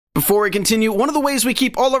Before we continue, one of the ways we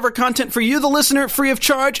keep all of our content for you, the listener, free of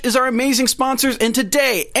charge is our amazing sponsors, and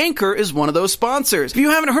today, Anchor is one of those sponsors. If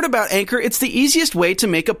you haven't heard about Anchor, it's the easiest way to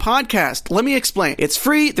make a podcast. Let me explain. It's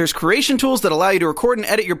free, there's creation tools that allow you to record and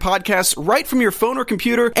edit your podcasts right from your phone or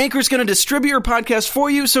computer. Anchor's going to distribute your podcast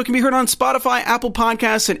for you so it can be heard on Spotify, Apple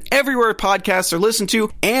Podcasts, and everywhere podcasts are listened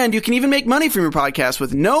to, and you can even make money from your podcast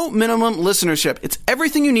with no minimum listenership. It's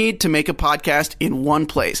everything you need to make a podcast in one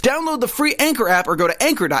place. Download the free Anchor app or go to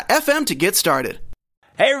anchor.fm to get started.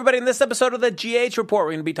 Hey everybody, in this episode of the GH Report,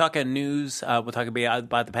 we're going to be talking news. We'll talk about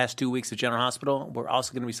the past 2 weeks of General Hospital. We're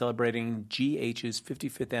also going to be celebrating GH's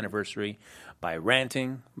 55th anniversary by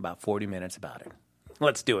ranting about 40 minutes about it.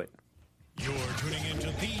 Let's do it. You're tuning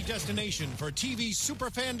into the destination for TV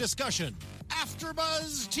superfan discussion,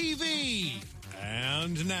 AfterBuzz TV.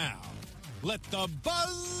 And now, let the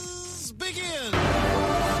buzz begin.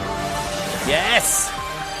 Yes!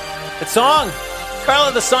 That song!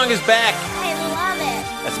 Carla, the song is back. I love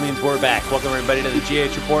it. That means we're back. Welcome, everybody, to the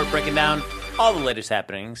GH Report, breaking down all the latest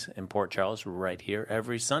happenings in Port Charles right here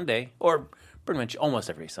every Sunday, or pretty much almost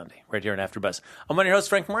every Sunday, right here on AfterBuzz. I'm one of your hosts,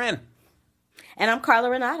 Frank Moran. And I'm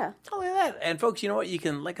Carla Renata. Oh, look at that. And, folks, you know what? You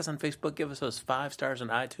can like us on Facebook, give us those 5 stars on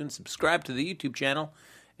iTunes, subscribe to the YouTube channel,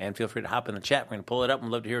 and feel free to hop in the chat. We're going to pull it up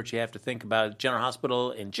and love to hear what you have to think about General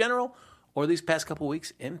Hospital in general, or these past couple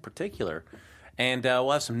weeks in particular. And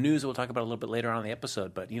we'll have some news that we'll talk about a little bit later on in the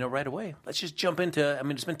episode. But, right away, let's just jump into,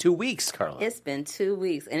 it's been 2 weeks, Carla. It's been 2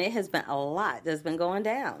 weeks, and it has been a lot that's been going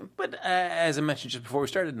down. But as I mentioned just before we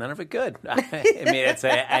started, none of it good. It's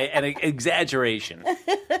an exaggeration.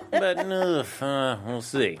 But we'll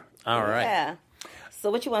see. All right. Yeah. So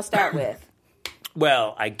what you want to start with?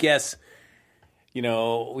 Well, I guess,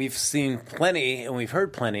 we've seen plenty and we've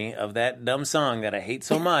heard plenty of that dumb song that I hate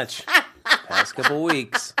so much past couple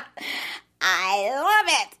weeks. I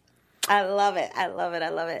love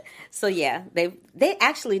it. So yeah, they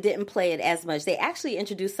actually didn't play it as much. They actually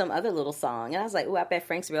introduced some other little song, and I was like, "Oh, I bet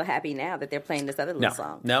Frank's real happy now that they're playing this other little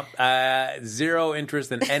song." No, zero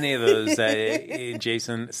interest in any of those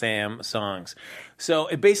Jason Sam songs. So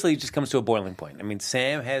it basically just comes to a boiling point.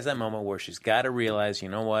 Sam has that moment where she's got to realize, you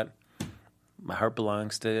know what, my heart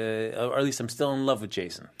belongs to, or at least I'm still in love with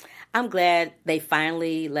Jason. I'm glad they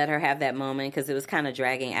finally let her have that moment because it was kind of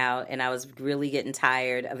dragging out, and I was really getting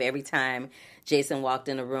tired of every time Jason walked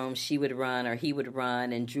in a room, she would run or he would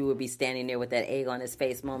run, and Drew would be standing there with that egg on his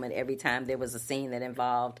face moment every time there was a scene that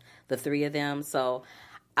involved the three of them. So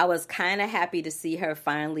I was kind of happy to see her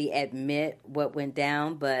finally admit what went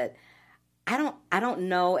down, but I don't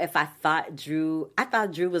know if I thought Drew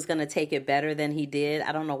was going to take it better than he did.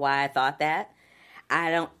 I don't know why I thought that.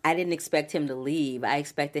 I didn't expect him to leave. I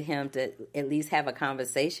expected him to at least have a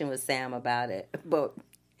conversation with Sam about it. But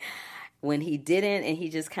when he didn't and he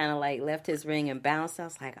just kind of left his ring and bounced, I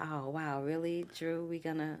was like, oh, wow, really, Drew? We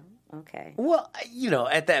gonna, okay. Well,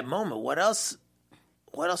 at that moment, what else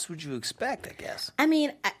would you expect, I guess?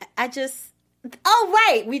 I just, oh,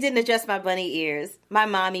 right. We didn't adjust my bunny ears. My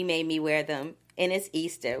mommy made me wear them. And it's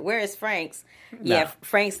Easter. Where is Frank's? No. Yeah,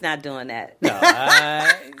 Frank's not doing that. No,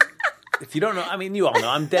 if you don't know, you all know,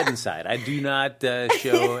 I'm dead inside. I do not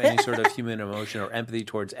show any sort of human emotion or empathy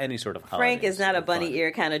towards any sort of holiday. Frank is not a bunny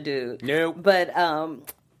ear kind of dude. Nope. But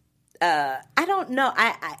I don't know.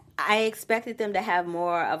 I expected them to have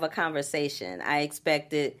more of a conversation.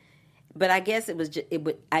 But I guess it was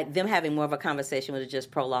them having more of a conversation would have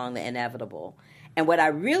just prolonged the inevitable. And what I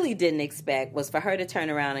really didn't expect was for her to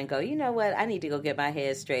turn around and go, you know what? I need to go get my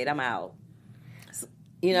head straight. I'm out.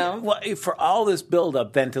 Well, for all this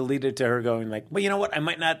buildup, then to lead it to her going well, you know what? I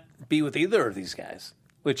might not be with either of these guys,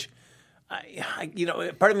 which,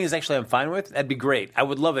 part of me is actually I'm fine with. That'd be great. I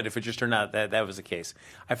would love it if it just turned out that was the case.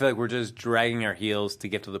 I feel like we're just dragging our heels to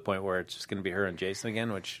get to the point where it's just going to be her and Jason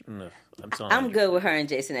again, which I'm good with her and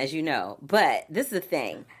Jason, as you know. But this is the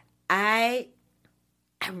thing. I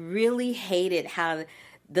really hated how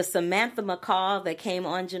the Samantha McCall that came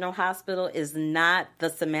on General Hospital is not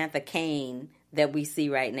the Samantha Kane that we see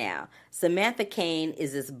right now. Samantha Kane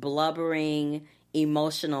is this blubbering,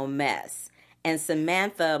 emotional mess. And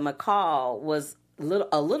Samantha McCall was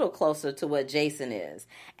a little closer to what Jason is.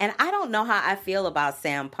 And I don't know how I feel about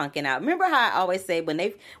Sam punking out. Remember how I always say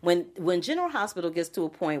when General Hospital gets to a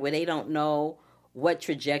point where they don't know what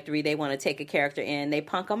trajectory they want to take a character in, they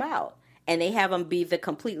punk them out. And they have them be the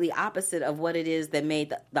completely opposite of what it is that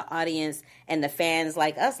made the audience and the fans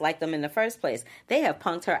like us like them in the first place. They have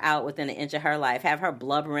punked her out within an inch of her life, have her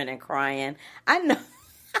blubbering and crying. I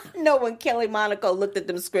know when Kelly Monaco looked at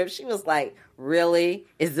them scripts, she was like, really?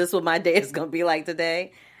 Is this what my day is going to be like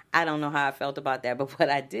today? I don't know how I felt about that. But what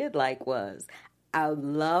I did like was I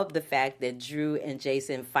love the fact that Drew and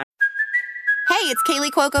Jason finally it's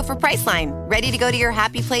Kaylee Cuoco for Priceline. Ready to go to your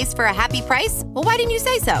happy place for a happy price? Well, why didn't you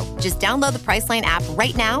say so? Just download the Priceline app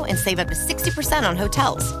right now and save up to 60% on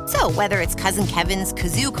hotels. So whether it's Cousin Kevin's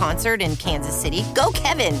Kazoo Concert in Kansas City, go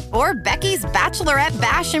Kevin, or Becky's Bachelorette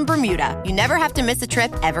Bash in Bermuda, you never have to miss a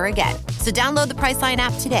trip ever again. So download the Priceline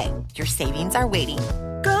app today. Your savings are waiting.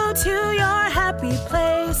 Go to your happy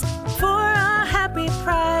place for a happy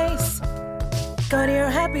price. Go to your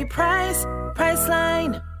happy price,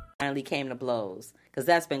 Priceline. Finally came to blows, because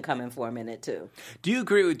that's been coming for a minute too. Do you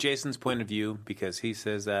agree with Jason's point of view? Because he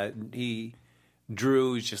says that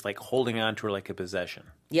Drew is just like holding on to her like a possession.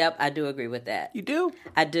 Yep, I do agree with that. You do?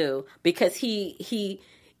 I do, because he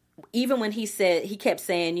even when he kept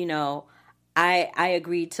saying, you know, I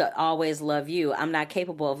agreed to always love you. I'm not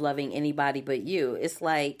capable of loving anybody but you. It's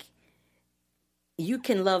like, you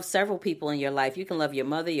can love several people in your life. You can love your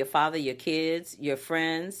mother, your father, your kids, your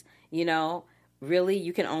friends, you know. Really,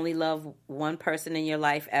 you can only love one person in your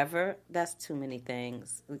life ever? That's too many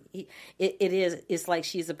things. It's like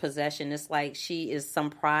she's a possession. It's like she is some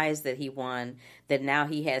prize that he won that now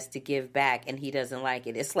he has to give back, and he doesn't like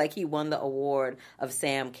it. It's like he won the award of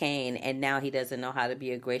Sam Cain, and now he doesn't know how to be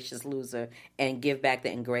a gracious loser and give back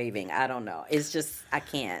the engraving. I don't know. It's just, I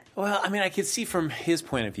can't. Well, I mean, I could see from his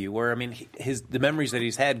point of view where, I mean, the memories that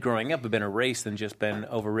he's had growing up have been erased and just been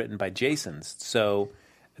overwritten by Jason's. So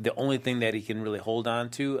the only thing that he can really hold on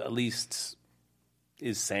to, at least,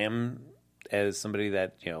 is Sam as somebody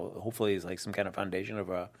that, you know, hopefully is like some kind of foundation of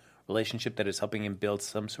a relationship that is helping him build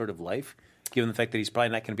some sort of life, given the fact that he's probably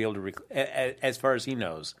not going to be able to, as far as he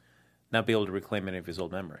knows, not be able to reclaim any of his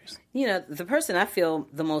old memories. You know, the person I feel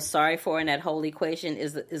the most sorry for in that whole equation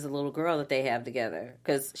is the little girl that they have together,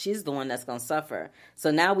 because she's the one that's going to suffer.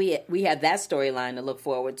 So now we have that storyline to look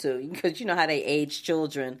forward to, because you know how they age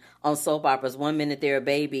children on soap operas. 1 minute they're a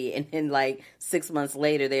baby, and then like 6 months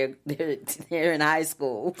later they're in high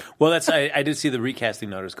school. Well, I did see the recasting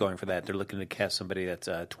notice going for that. They're looking to cast somebody that's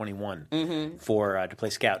 21 for to play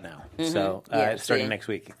Scout now. So starting next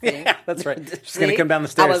week. Yeah, that's right. She's going to come down the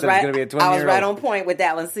stairs. I was right old. on point with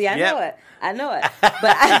that one. See, I know it.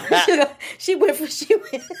 But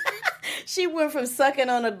she went from sucking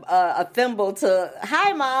on a thimble to,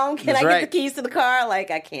 "Hi, Mom, can I get the keys to the car?" Like,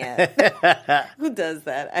 I can't. Who does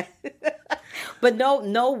that? But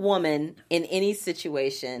no woman in any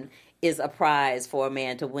situation is a prize for a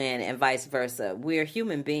man to win, and vice versa. We're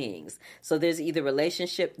human beings. So there is either a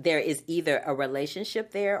relationship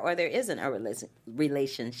there, or there isn't a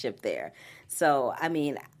relationship there. So, I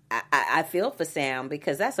mean, I feel for Sam,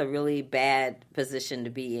 because that's a really bad position to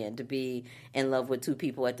be in love with two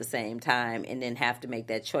people at the same time and then have to make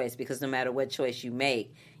that choice, because no matter what choice you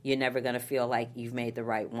make, you're never going to feel like you've made the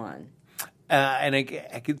right one. And I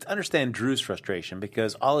could understand Drew's frustration,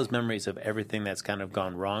 because all his memories of everything that's kind of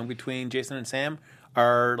gone wrong between Jason and Sam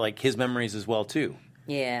are like his memories as well, too.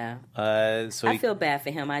 Yeah. So I feel bad for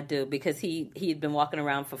him. I do, because he'd been walking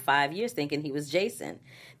around for 5 years thinking he was Jason.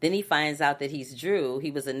 Then he finds out that he's Drew. He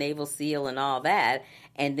was a Naval SEAL and all that.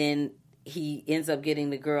 And then he ends up getting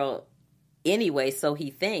the girl anyway, so he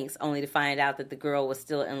thinks, only to find out that the girl was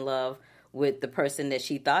still in love with the person that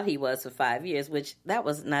she thought he was for 5 years, which that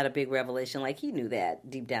was not a big revelation. Like, he knew that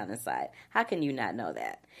deep down inside. How can you not know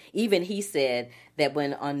that? Even he said that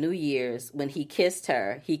when on New Year's, when he kissed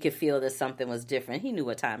her, he could feel that something was different. He knew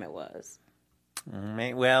what time it was.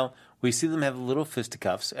 Well, we see them have little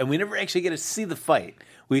fisticuffs, and we never actually get to see the fight.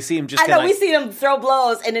 We see him just. We see them throw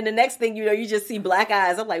blows, and then the next thing you know, you just see black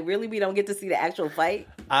eyes. I'm like, really? We don't get to see the actual fight?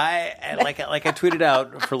 I tweeted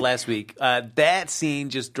out for last week. That scene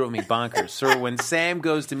just drove me bonkers. So when Sam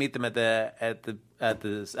goes to meet them at the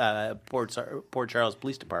Port Charles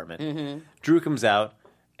Police Department, Drew comes out,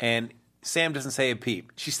 and Sam doesn't say a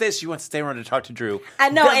peep. She says she wants to stay around to talk to Drew. I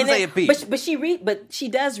know, doesn't say a peep. But she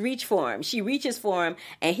does reach for him. She reaches for him,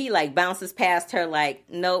 and he like bounces past her like,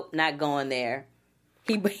 nope, not going there.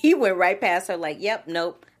 He went right past her like, yep,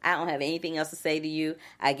 nope, I don't have anything else to say to you.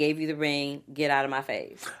 I gave you the ring. Get out of my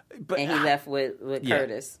face. And he left with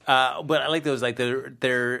Curtis. But I like those, like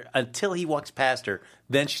they're until he walks past her,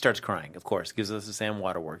 then she starts crying. Of course, gives us the Sam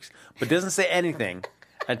Waterworks, but doesn't say anything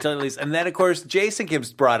until at least, and then of course Jason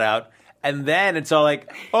gets brought out. And then it's all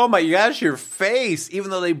like, oh my gosh, your face,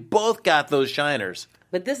 even though they both got those shiners.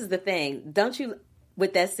 But this is the thing. Don't you,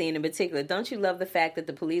 with that scene in particular, don't you love the fact that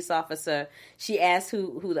the police officer, she asked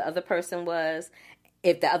who the other person was,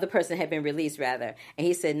 if the other person had been released, rather. And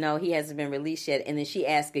he said, no, he hasn't been released yet. And then she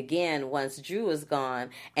asked again once Drew is gone.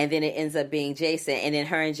 And then it ends up being Jason. And then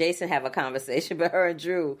her and Jason have a conversation, but her and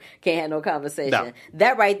Drew can't have no conversation. No.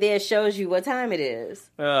 That right there shows you what time it is.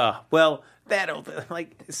 Well, that,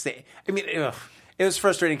 like, I mean, It was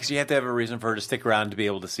frustrating because you have to have a reason for her to stick around to be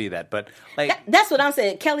able to see that. But like, that's what I'm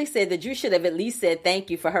saying. Kelly said that Drew should have at least said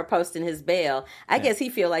thank you for her posting his bail. I guess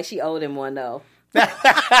he feel like she owed him one though.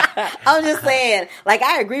 I'm just saying, like,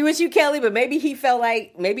 I agree with you, Kelly, but maybe he felt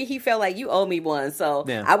like you owe me one, so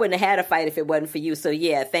I wouldn't have had a fight if it wasn't for you. So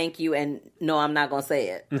yeah, thank you, and no, I'm not gonna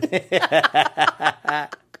say it.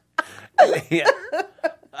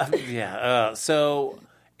 So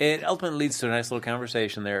it ultimately leads to a nice little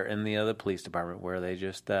conversation there in the other police department where they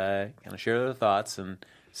just kind of share their thoughts, and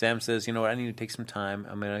Sam says, you know what, I need to take some time.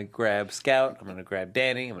 I'm going to grab Scout. I'm going to grab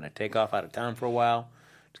Danny. I'm going to take off out of town for a while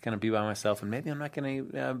to kind of be by myself, and maybe I'm not going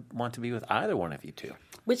to want to be with either one of you two.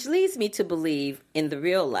 Which leads me to believe in the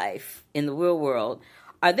real life, in the real world,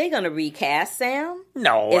 are they going to recast Sam?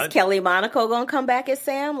 No. Is Kelly Monaco going to come back as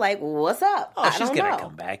Sam? Like, what's up? Oh, she's going to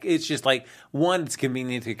come back. It's just like, one, it's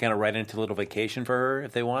convenient to kind of write into a little vacation for her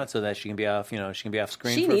if they want, so that she can be off, she can be off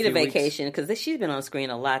screen for a few weeks. She need a vacation because she's been on screen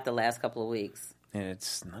a lot the last couple of weeks. And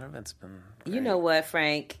none of it's been great. You know what,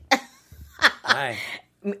 Frank? Hi.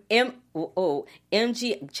 MG,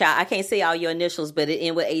 child, I can't say all your initials, but it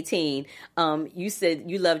end with 18. You said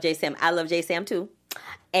you love J. Sam. I love J. Sam too.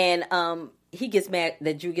 And he gets mad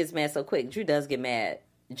that Drew gets mad so quick. Drew does get mad.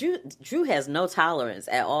 Drew has no tolerance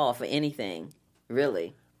at all for anything,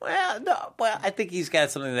 really. Well, no, I think he's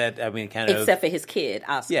got something that, kind of... Except for his kid,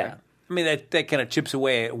 Oscar. Yeah. I mean, that kind of chips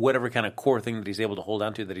away at whatever kind of core thing that he's able to hold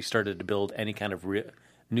on to that he started to build any kind of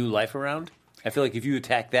new life around. I feel like if you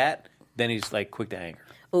attack that, then he's like quick to anger.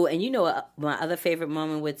 Oh, and you know what my other favorite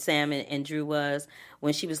moment with Sam and Drew was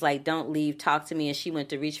when she was like, don't leave, talk to me, and she went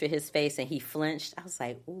to reach for his face and he flinched. I was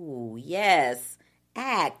like, ooh, yes,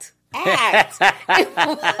 act. It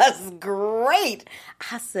was great.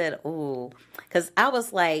 I said, ooh, because I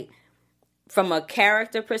was like, from a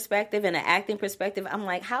character perspective and an acting perspective, I'm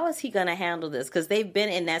like, how is he going to handle this? Because they've been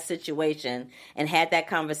in that situation and had that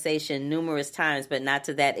conversation numerous times, but not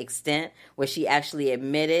to that extent where she actually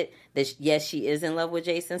admitted that, yes, she is in love with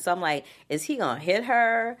Jason. So I'm like, is he going to hit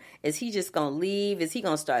her? Is he just going to leave? Is he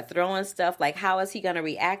going to start throwing stuff? Like, how is he going to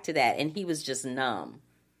react to that? And he was just numb.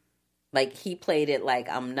 Like, he played it like,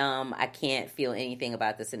 I'm numb. I can't feel anything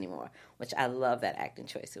about this anymore, which I love that acting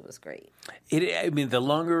choice. It was great. The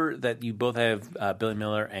longer that you both have Billy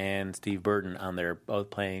Miller and Steve Burton on there, both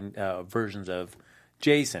playing versions of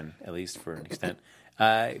Jason, at least for an extent,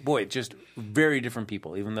 just very different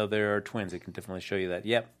people. Even though there are twins, it can definitely show you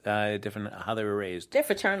that, different how they were raised. They're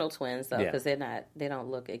fraternal twins, though, because they don't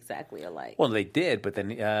look exactly alike. Well, they did, but then...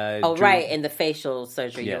 right, in the facial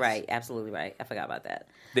surgery, yes. You're right, absolutely right. I forgot about that.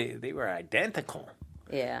 They were identical.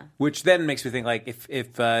 Yeah. Which then makes me think, like,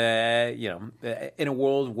 if in a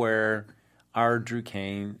world where our Drew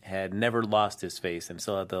Kane had never lost his face and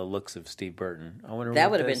still had the looks of Steve Burton, I wonder that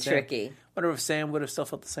would have been tricky. I wonder if Sam would have still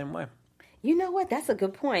felt the same way. You know what? That's a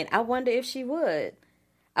good point. I wonder if she would.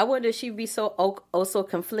 I wonder if she'd be so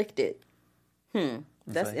conflicted.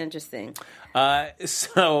 That's interesting.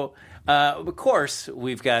 Of course,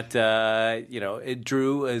 we've got,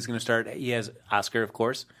 Drew is going to start. He has Oscar, of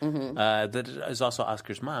course. Mm-hmm. That is also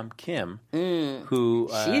Oscar's mom, Kim, who...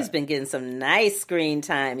 she's been getting some nice screen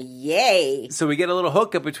time. Yay! So we get a little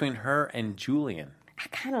hookup between her and Julian. I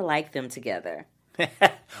kind of like them together.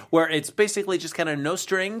 Where it's basically just kind of no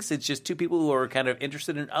strings. It's just two people who are kind of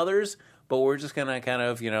interested in others, but we're just going to kind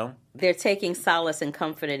of, They're taking solace and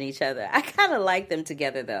comfort in each other. I kind of like them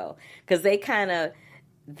together, though, because they kind of...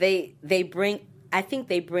 They bring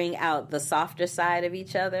out the softer side of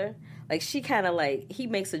each other. Like, she kind of like, he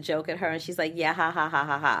makes a joke at her and she's like, yeah, ha, ha, ha,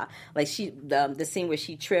 ha, ha. Like, the scene where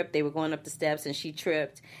she tripped, they were going up the steps and she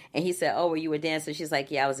tripped and he said, oh, were you a dancer? She's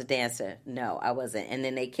like, yeah, I was a dancer. No, I wasn't. And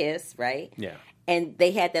then they kiss, right? Yeah. And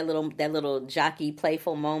they had that little jockey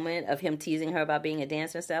playful moment of him teasing her about being a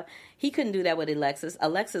dancer and stuff. He couldn't do that with Alexis.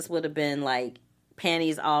 Alexis would have been like,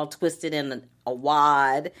 panties all twisted in a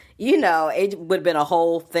wad, it would have been a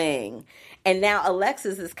whole thing. And now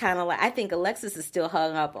Alexis is kind of like, I think Alexis is still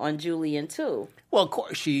hung up on Julian too. Well, of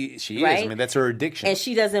course she right? is. I mean, that's her addiction. And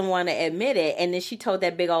she doesn't want to admit it. And then she told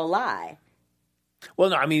that big old lie.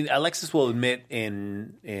 Well, no, I mean, Alexis will admit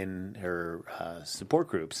in her support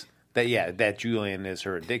groups that Julian is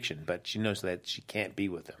her addiction, but she knows that she can't be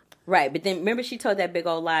with him. Right, but then remember she told that big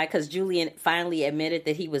old lie because Julian finally admitted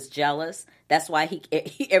that he was jealous. That's why he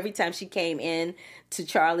every time she came in to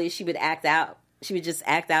Charlie, she would act out. She would just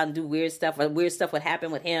act out and do weird stuff, or weird stuff would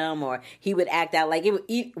happen with him, or he would act out like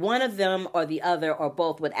one of them or the other or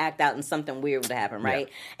both would act out and something weird would happen, right?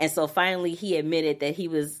 Yeah. And so finally he admitted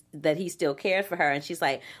that he still cared for her, and she's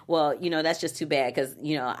like, well, that's just too bad because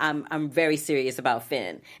I'm very serious about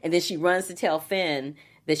Finn. And then she runs to tell Finn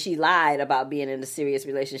that she lied about being in a serious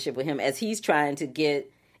relationship with him as he's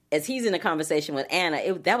in a conversation with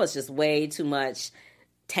Anna. That was just way too much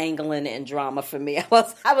tangling and drama for me. It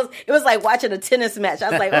was like watching a tennis match.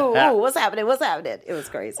 I was like, ooh, what's happening? It was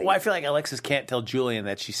crazy. Well, I feel like Alexis can't tell Julian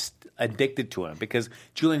that she's addicted to him because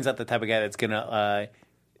Julian's not the type of guy that's going to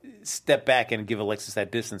step back and give Alexis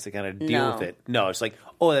that distance to kind of deal with it. No, it's like,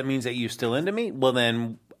 oh, that means that you're still into me? Well,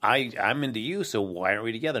 then I'm into you, so why aren't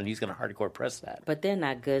we together? And he's going to hardcore press that. But they're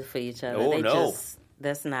not good for each other. Oh, no.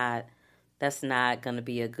 That's not going to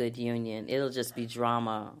be a good union. It'll just be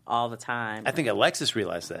drama all the time. I think Alexis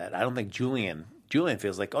realized that. I don't think Julian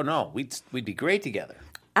feels like, oh, no, we'd be great together.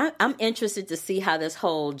 I'm interested to see how this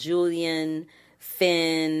whole Julian,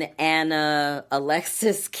 Finn, Anna,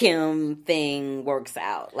 Alexis, Kim thing works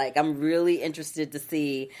out. Like, I'm really interested to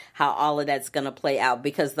see how all of that's going to play out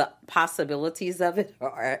because the possibilities of it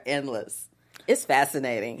are endless. It's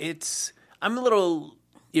fascinating. I'm a little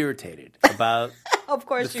irritated about of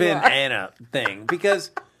course the Finn are. Anna thing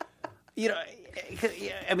because,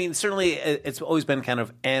 I mean, certainly it's always been kind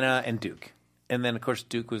of Anna and Duke. And then, of course,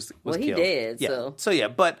 Duke was well, killed. He did, yeah. So, yeah,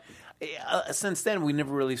 but since then, we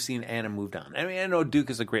never really seen Anna moved on. I mean, I know Duke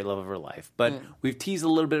is a great love of her life, but we've teased a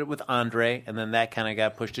little bit with Andre, and then that kind of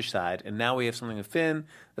got pushed aside. And now we have something with Finn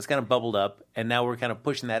that's kind of bubbled up, and now we're kind of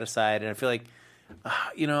pushing that aside. And I feel like,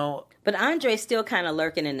 But Andre's still kind of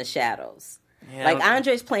lurking in the shadows. Yeah, like,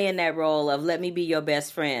 Andre's playing that role of, let me be your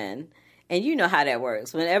best friend. And you know how that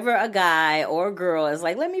works. Whenever a guy or a girl is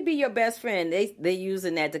like, let me be your best friend, they're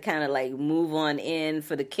using that to kind of like move on in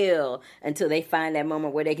for the kill until they find that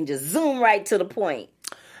moment where they can just zoom right to the point.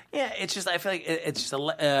 Yeah, it's just, I feel like it's just,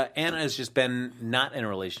 Anna has just been not in a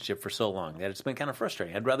relationship for so long that it's been kind of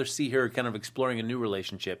frustrating. I'd rather see her kind of exploring a new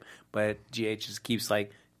relationship, but GH just keeps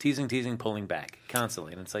like teasing, pulling back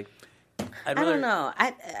constantly. And it's like, I don't know.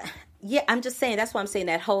 Yeah, I'm just saying, that's why I'm saying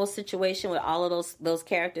that whole situation with all of those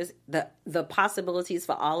characters, the possibilities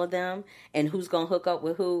for all of them and who's going to hook up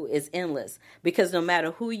with who is endless. Because no matter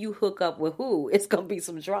who you hook up with who, it's going to be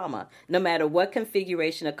some drama. No matter what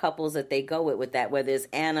configuration of couples that they go with that, whether it's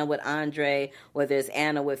Anna with Andre, whether it's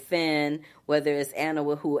Anna with Finn, whether it's Anna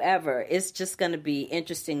with whoever, it's just going to be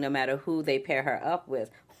interesting no matter who they pair her up with.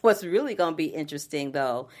 What's really going to be interesting,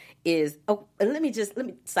 though, is, let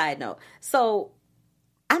me side note. So,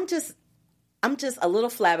 I'm just a little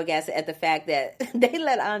flabbergasted at the fact that they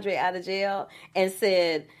let Andre out of jail and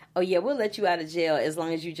said, "Oh yeah, we'll let you out of jail as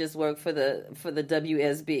long as you just work for the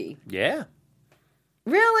WSB." Yeah.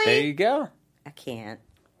 Really? There you go. I can't.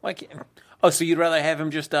 Why can't? Oh, so you'd rather have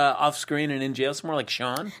him just off screen and in jail somewhere like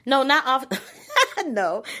Sean? No, not off.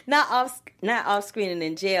 No, not off screen and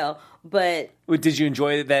in jail. But did you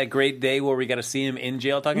enjoy that great day where we got to see him in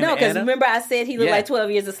jail talking to Anna? No, because remember I said he looked like 12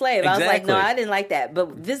 years a slave. Exactly. I was like, no, I didn't like that.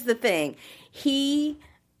 But this is the thing.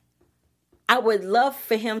 I would love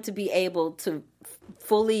for him to be able to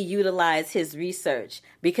fully utilize his research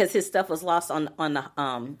because his stuff was lost on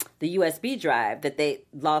the USB drive that they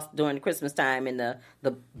lost during Christmas time in the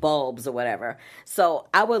bulbs or whatever. So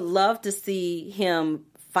I would love to see him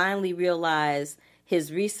finally realize his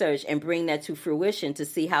research and bring that to fruition to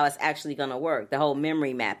see how it's actually going to work, the whole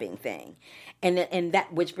memory mapping thing. And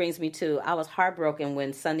that, which brings me to, I was heartbroken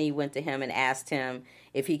when Sonny went to him and asked him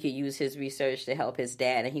if he could use his research to help his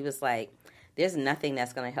dad. And he was like, there's nothing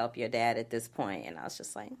that's going to help your dad at this point. And I was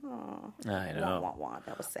just like, oh, I know. Wah, wah, wah.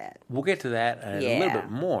 That was sad. We'll get to that a little bit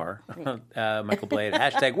more. Michael Blade,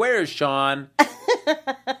 hashtag, where is Sean?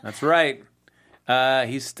 That's right.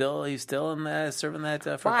 He's still in serving that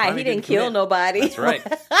for why crime he didn't kill nobody. That's right.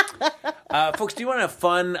 Folks, do you want to have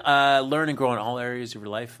fun, learn and grow in all areas of your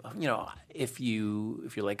life? If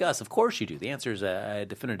you're like us, of course you do. The answer is a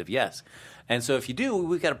definitive yes. And so if you do,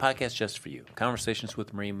 we've got a podcast just for you. Conversations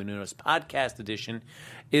with Maria Menounos podcast edition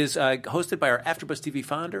is hosted by our AfterBuzz TV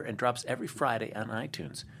founder and drops every Friday on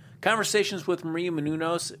iTunes. Conversations with Maria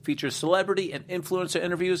Menounos features celebrity and influencer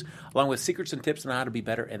interviews, along with secrets and tips on how to be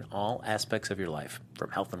better in all aspects of your life,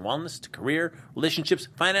 from health and wellness to career, relationships,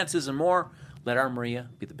 finances, and more. Let our Maria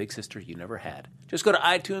be the big sister you never had. Just go to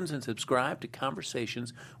iTunes and subscribe to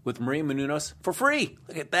Conversations with Maria Menounos for free.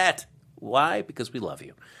 Look at that. Why? Because we love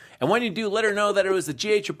you. And when you do, let her know that it was the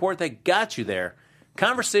GH report that got you there.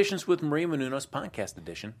 Conversations with Maria Menounos podcast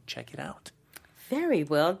edition. Check it out. Very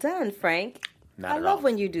well done, Frank. Not I at love all.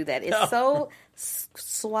 when you do that. It's so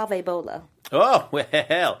suave bola. Oh,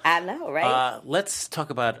 well. I know, right? Let's talk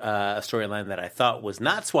about a storyline that I thought was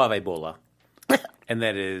not suave bola, and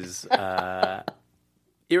that is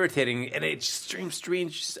irritating, and it's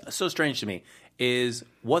so strange to me, is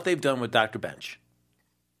what they've done with Dr. Bench.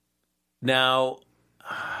 Now,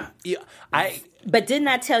 Yeah, But didn't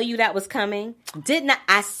I tell you that was coming? Didn't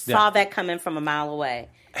I saw that coming from a mile away.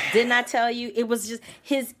 Didn't I tell you? It was just,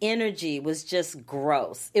 his energy was just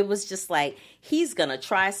gross. It was just like, he's going to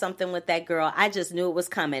try something with that girl. I just knew it was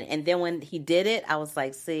coming. And then when he did it, I was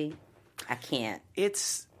like, see, I can't.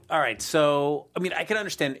 It's, all right, so, I mean, I can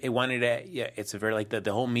understand it wanted to, it's a very, like,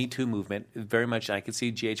 the whole Me Too movement, very much, I could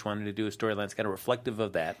see GH wanting to do a storyline that's kind of reflective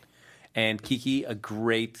of that. And Kiki, a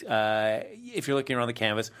great, if you're looking around the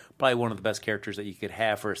canvas, probably one of the best characters that you could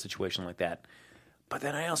have for a situation like that. But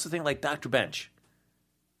then I also think, like, Dr. Bench.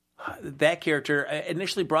 That character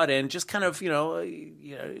initially brought in just kind of,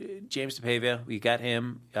 James DePavia. We got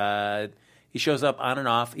him. He shows up on and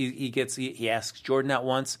off. He asks Jordan out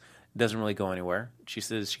once. Doesn't really go anywhere. She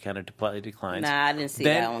says she kind of politely declines. Nah, I didn't see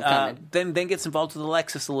that one coming. Then gets involved with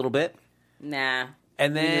Alexis a little bit. Nah.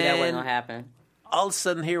 And then you knew that wasn't going to happen. All of a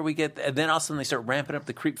sudden here we get, and then all of a sudden they start ramping up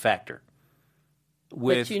the creep factor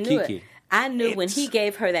with But you knew Kiki. it. I knew when he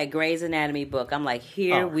gave her that Grey's Anatomy book, I'm like,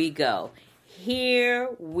 here we go. Here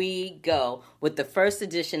we go with the first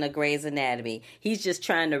edition of Grey's Anatomy. He's just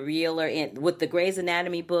trying to reel her in with the Grey's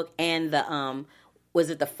Anatomy book and the was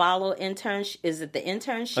it the follow internship? Is it the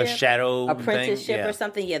internship? A shadow apprenticeship thing? Yeah. or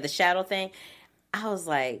something? Yeah, the shadow thing. I was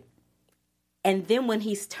like, and then when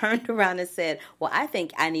he's turned around and said, "Well, I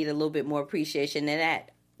think I need a little bit more appreciation than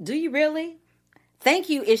that." Do you really? Thank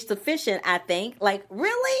you is sufficient. I think. Like,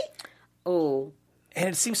 really? Oh. And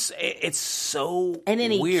it seems it's so And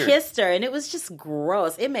then he weird. kissed her, and it was just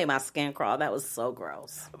gross. It made my skin crawl. That was so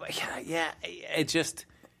gross. Yeah. It just,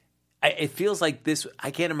 it feels like this.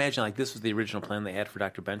 I can't imagine like this was the original plan they had for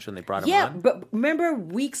Dr. Bench when they brought him on. Yeah, but remember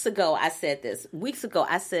weeks ago I said this. Weeks ago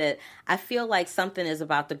I said, I feel like something is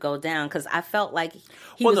about to go down because I felt like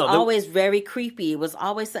he was always very creepy. It was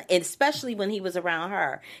always, and especially when he was around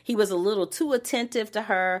her. He was a little too attentive to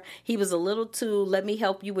her. He was a little too, let me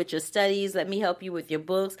help you with your studies. Let me help you with your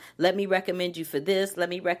books. Let me recommend you for this. Let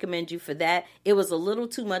me recommend you for that. It was a little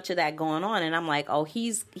too much of that going on. And I'm like, oh,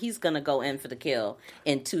 he's going to go in for the kill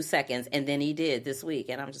in 2 seconds. And then he did this week.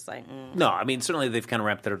 And I'm just like, No, I mean, certainly they've kind of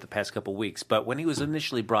wrapped that up the past couple of weeks. But when he was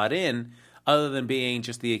initially brought in, other than being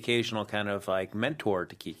just the occasional kind of like mentor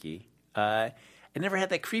to Kiki, it never had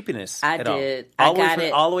that creepiness at all. I All got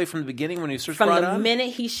it. All the way from the beginning when he was first brought on? From the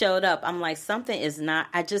minute he showed up, I'm like, something is not,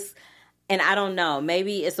 and I don't know,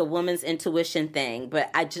 maybe it's a woman's intuition thing,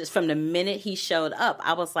 but from the minute he showed up,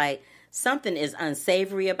 I was like, something is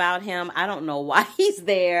unsavory about him. I don't know why he's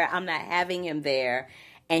there. I'm not having him there.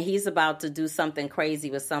 And he's about to do something crazy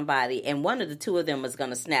with somebody. And one of the two of them is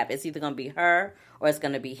going to snap. It's either going to be her or it's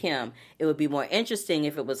going to be him. It would be more interesting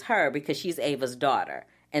if it was her because she's Ava's daughter.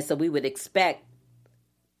 And so we would expect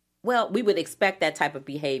that type of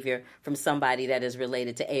behavior from somebody that is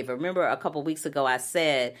related to Ava. Remember a couple weeks ago I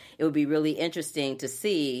said it would be really interesting to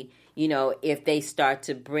see, if they start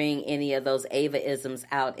to bring any of those Ava-isms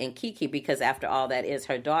out in Kiki, because after all, that is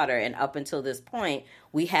her daughter. And up until this point,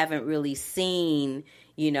 we haven't really seen,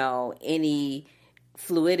 any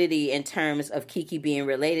fluidity in terms of Kiki being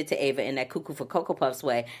related to Ava in that Cuckoo for Cocoa Puffs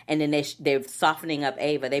way. And then they're softening up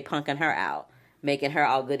Ava. They punking her out, making her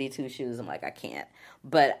all goody two-shoes. I'm like, I can't.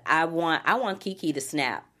 But I want Kiki to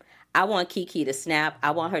snap. I want Kiki to snap.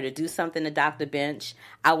 I want her to do something to Dr. Bench.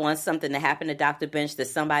 I want something to happen to Dr. Bench that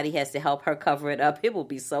somebody has to help her cover it up. It will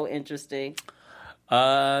be so interesting.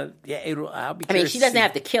 I'll be curious. I mean, she doesn't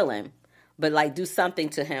have to kill him, but like do something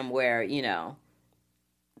to him where,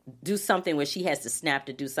 do something where she has to snap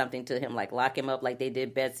to do something to him, like lock him up like they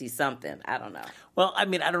did Betsy something. I don't know. Well, I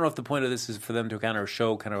mean, I don't know if the point of this is for them to kind of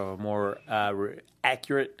show kind of a more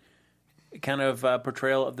accurate kind of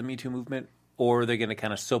portrayal of the Me Too movement, or they're going to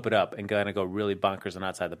kind of soap it up and kind of go really bonkers and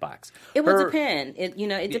outside the box. It will depend.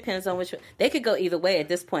 It depends on which. They could go either way at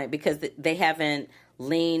this point because they haven't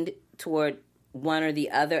leaned toward one or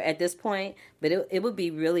the other at this point. But it would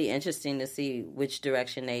be really interesting to see which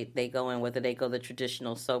direction they go in, whether they go the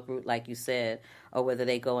traditional soap route, like you said, or whether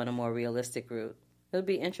they go in a more realistic route. It would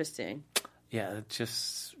be interesting. Yeah,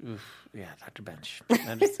 Dr. Bench.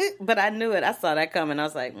 But I knew it. I saw that coming. I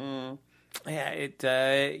was like, Yeah,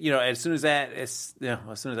 as soon as that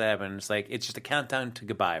happened, it's like it's just a countdown to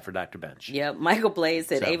goodbye for Dr. Bench. Yeah, Michael Blaze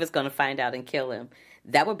said Ava's going to find out and kill him.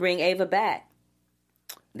 That would bring Ava back.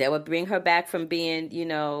 That would bring her back from being,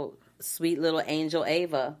 sweet little angel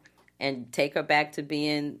Ava, and take her back to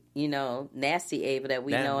being, nasty Ava that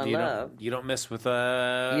we know and love. You don't mess with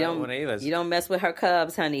Ava's. You don't mess with her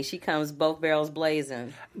cubs, honey. She comes both barrels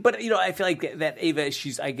blazing. But I feel like that Ava,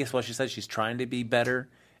 I guess she said she's trying to be better.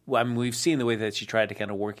 well, I mean, we've seen the way that she tried to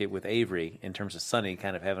kind of work it with Avery in terms of Sonny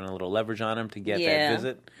kind of having a little leverage on him to get that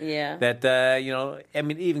visit. Yeah. That, I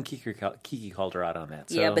mean, even Kiki called her out on that.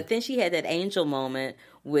 So. Yeah, but then she had that angel moment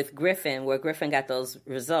with Griffin where Griffin got those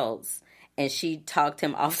results. And she talked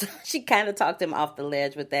him off. She kind of talked him off the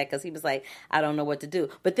ledge with that because he was like, I don't know what to do.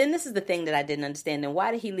 But then this is the thing that I didn't understand. Then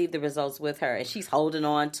why did he leave the results with her? And she's holding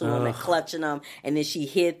on to him and clutching them. And then she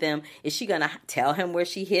hid them. Is she going to tell him where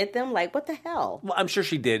she hid them? Like, what the hell? Well, I'm sure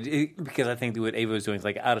she did because I think what Ava was doing is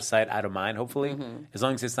like out of sight, out of mind, hopefully. As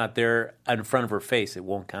long as it's not there in front of her face, it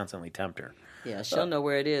won't constantly tempt her. Yeah, she'll know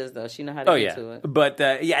where it is, though. She know how to get to it. But,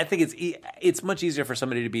 I think it's much easier for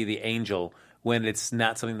somebody to be the angel when it's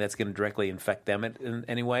not something that's going to directly infect them in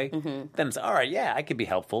any way. Then it's, all right, yeah, I could be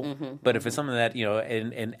helpful. But if it's something that,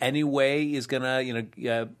 in any way is going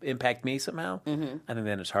to, impact me somehow, I think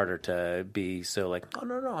then it's harder to be so like, oh,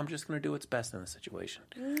 no, I'm just going to do what's best in the situation.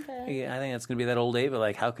 Okay. I think that's going to be that old Ava,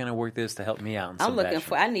 like, how can I work this to help me out in some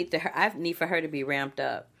fashion? I need for her to be ramped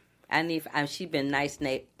up. She's been nice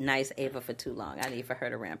Ava for too long. I need for her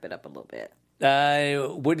to ramp it up a little bit.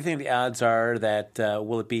 What do you think the odds are that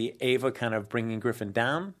will it be Ava kind of bringing Griffin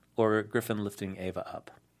down or Griffin lifting Ava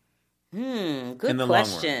up? Good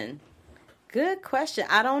question. Good question.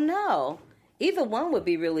 I don't know. Either one would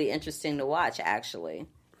be really interesting to watch, actually.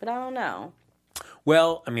 But I don't know.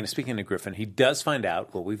 Well, I mean, speaking of Griffin, he does find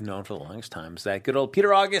out what we've known for the longest time is that good old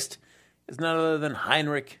Peter August is none other than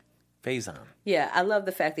Heinrich Faison. Yeah, I love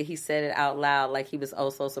the fact that he said it out loud like he was oh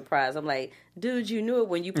so surprised. I'm like, dude, you knew it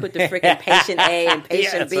when you put the freaking patient A and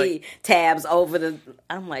patient B tabs over the...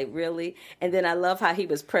 I'm like, really? And then I love how he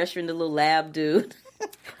was pressuring the little lab dude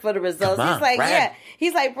for the results. He's like, Brad. Yeah.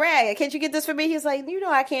 He's like, Brad, can't you get this for me? He's like,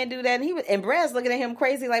 I can't do that. And Brad's looking at him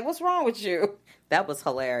crazy like, what's wrong with you? That was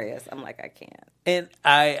hilarious. I'm like, I can't. And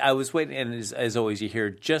I was waiting, and as always, you hear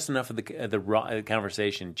just enough of the wrong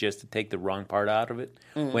conversation just to take the wrong part out of it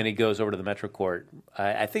when he goes over to the Metro Court.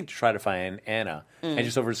 I think to try to find Anna, and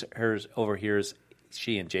just overhears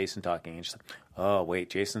she and Jason talking, and she's like, "Oh wait,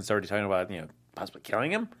 Jason's already talking about possibly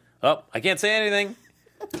killing him. Oh, I can't say anything."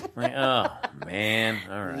 Like, oh man,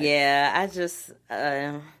 all right. Yeah, I just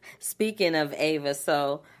speaking of Ava,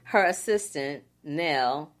 so her assistant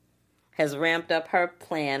Nell has ramped up her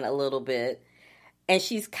plan a little bit. And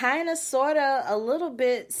she's kind of, sort of, a little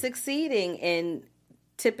bit succeeding in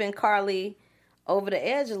tipping Carly over the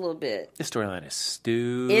edge a little bit. This storyline is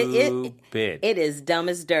stupid. It is dumb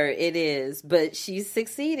as dirt. It is. But she's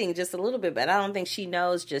succeeding just a little bit. But I don't think she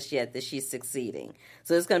knows just yet that she's succeeding.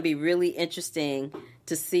 So it's going to be really interesting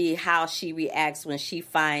to see how she reacts when she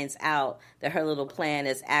finds out that her little plan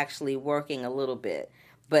is actually working a little bit.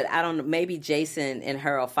 But I don't know. Maybe Jason and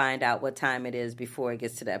her will find out what time it is before it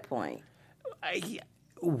gets to that point.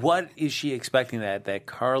 What is she expecting that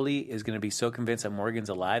Carly is going to be so convinced that Morgan's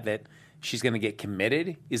alive that she's going to get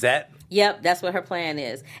committed? Is that? Yep, that's what her plan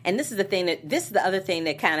is. And this is the other thing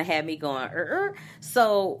that kind of had me going.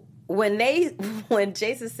 So when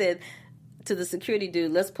Jason said to the security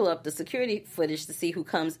dude, let's pull up the security footage to see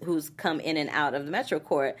who's come in and out of the Metro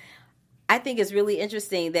Court. I think it's really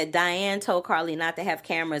interesting that Diane told Carly not to have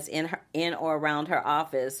cameras in or around her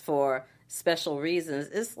office for special reasons.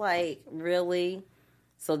 It's like, really?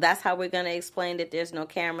 So that's how we're going to explain that there's no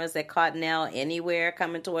cameras that caught Nell anywhere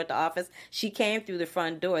coming toward the office? She came through the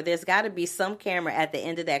front door. There's got to be some camera at the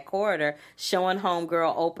end of that corridor showing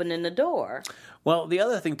homegirl opening the door. Well, the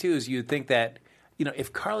other thing, too, is you'd think that,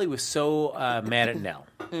 if Carly was so mad at Nell,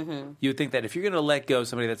 you would think that if you're going to let go of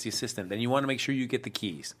somebody that's the assistant, then you want to make sure you get the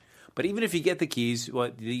keys. But even if you get the keys,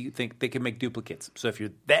 what do you think they can make duplicates? So if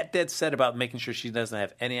you're that dead set about making sure she doesn't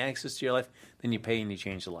have any access to your life, then you pay and you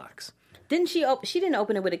change the locks. Didn't she? She didn't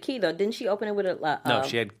open it with a key though. Didn't she open it with a? No,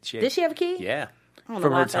 she had. Did she have a key? Yeah,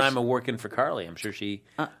 from her time of working for Carly, I'm sure she.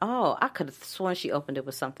 I could have sworn she opened it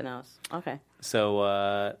with something else. Okay.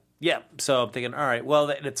 So so I'm thinking, all right,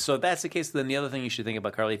 well, so if that's the case, then the other thing you should think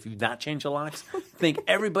about, Carly, if you've not changed the locks, think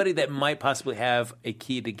everybody that might possibly have a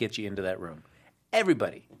key to get you into that room.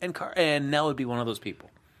 Everybody. And Nell would be one of those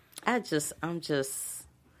people. And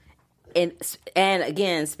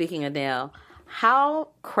again, speaking of Nell, how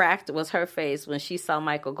cracked was her face when she saw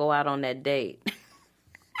Michael go out on that date?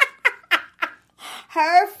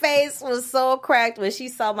 Her face was so cracked when she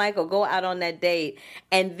saw Michael go out on that date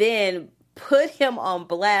and then put him on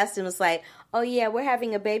blast and was like, oh, yeah, we're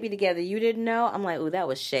having a baby together. You didn't know? I'm like, ooh, that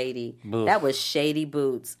was shady. Oof. That was shady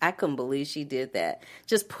boots. I couldn't believe she did that.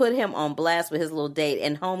 Just put him on blast with his little date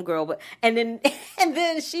and homegirl. And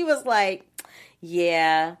then she was like,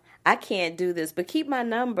 yeah, I can't do this, but keep my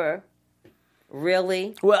number.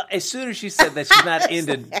 Really? Well, as soon as she said that she's not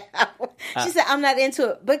into... She said, I'm not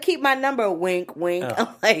into it, but keep my number, wink, wink. I'm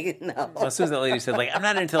like, no. Well, as soon as that lady said, like, I'm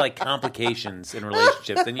not into, like, complications in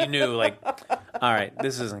relationships, then you knew, like, all right,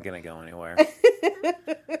 this isn't going to go anywhere.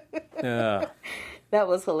 That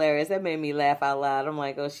was hilarious. That made me laugh out loud. I'm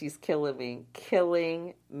like, oh, she's killing me.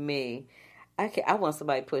 Killing me. I want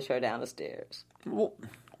somebody to push her down the stairs.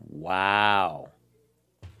 Wow.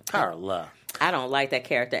 Carla. I don't like that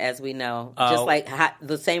character, as we know. Just like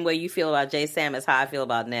the same way you feel about Jay Sam is how I feel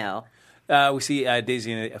about Nell. We see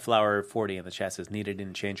Daisy and Flower 40 in the chat says Nina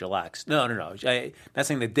didn't change her locks. No. Not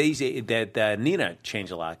saying that that Nina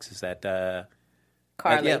changed the locks. Is that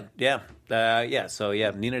Carly? So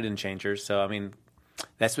Nina didn't change hers. So I mean,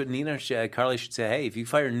 that's what Carly should say. Hey, if you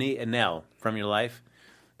fire Nell from your life,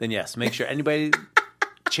 then yes, make sure anybody.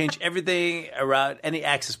 Change everything around any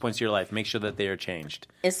access points to your life. Make sure that they are changed.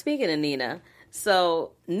 And speaking of Nina,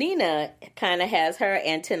 so Nina kind of has her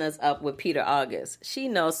antennas up with Peter August. She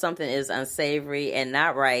knows something is unsavory and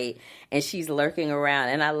not right, and she's lurking around.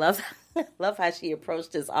 And I love how she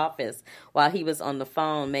approached his office while he was on the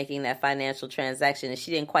phone making that financial transaction. And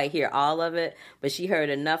she didn't quite hear all of it, but she heard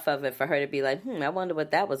enough of it for her to be like, I wonder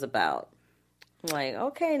what that was about. I'm like,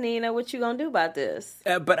 okay, Nina, what you gonna do about this?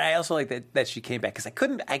 But I also like that she came back because I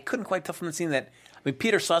couldn't quite tell from the scene that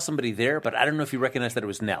Peter saw somebody there, but I don't know if he recognized that it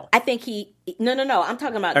was Nell. I think no. I'm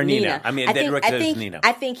talking about or Nina. I mean, I think Nina.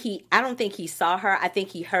 I don't think he saw her. I think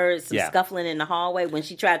he heard some scuffling in the hallway when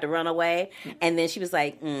she tried to run away, and then she was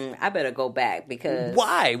like, I better go back because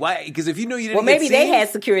why? Because if you know you didn't. Well, maybe they had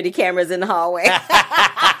security cameras in the hallway.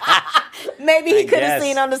 Maybe he could have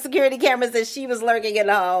seen on the security cameras that she was lurking in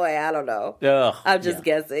the hallway. I don't know. I'm just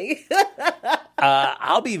guessing.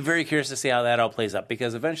 I'll be very curious to see how that all plays up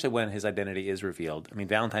because eventually, when his identity is revealed,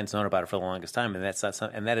 Valentine's known about it for the longest time, and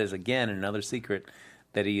that is again another secret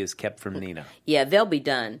that he has kept from Nina. Yeah, they'll be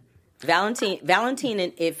done. Valentine,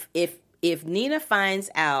 and if Nina finds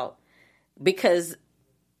out, because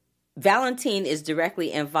Valentine is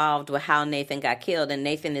directly involved with how Nathan got killed, and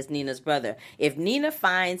Nathan is Nina's brother. If Nina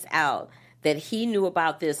finds out that he knew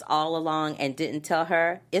about this all along and didn't tell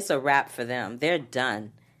her, it's a wrap for them. They're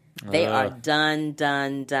done. They are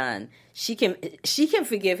done. She can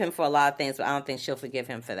forgive him for a lot of things, but I don't think she'll forgive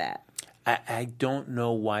him for that. I don't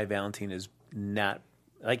know why Valentine is not...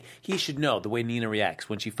 Like, he should know the way Nina reacts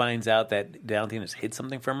when she finds out that Valentine has hid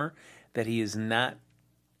something from her, that he is not...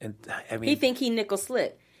 He think he nickel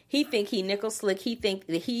slick. He thinks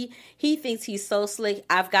he's so slick.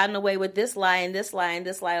 I've gotten away with this lie and this lie and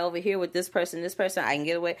this lie over here with this person. I can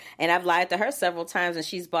get away. And I've lied to her several times and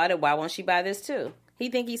she's bought it. Why won't she buy this too? He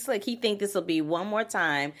think he's slick. He think this will be one more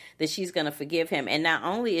time that she's going to forgive him. And not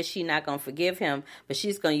only is she not going to forgive him, but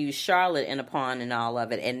she's going to use Charlotte in a pawn and all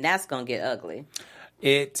of it. And that's going to get ugly.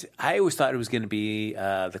 I always thought it was going to be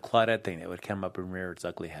the Claudette thing that would come up and rear its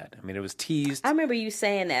ugly head. It was teased. I remember you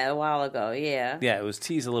saying that a while ago, yeah. Yeah, it was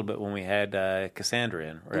teased a little bit when we had Cassandra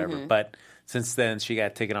in, or whatever. Mm-hmm. But since then, she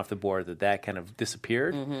got taken off the board, that kind of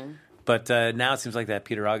disappeared. Mm-hmm. But now it seems like that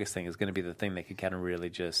Peter August thing is going to be the thing that could kind of really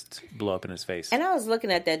just blow up in his face. And I was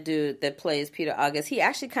looking at that dude that plays Peter August. He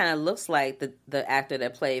actually kind of looks like the actor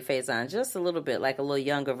that played Faison, just a little bit, like a little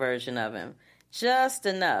younger version of him. Just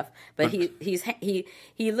enough, but he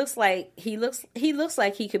looks like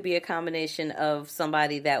he could be a combination of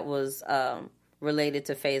somebody that was related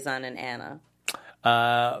to Faison and Anna.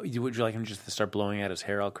 Would you like him just to start blowing out his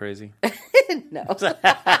hair all crazy? No.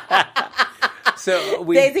 So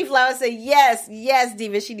Daisy Flower said, yes,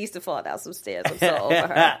 Diva, she needs to fall down some stairs. I'm so over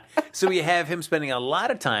her. So we have him spending a lot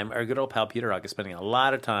of time, our good old pal Peter August spending a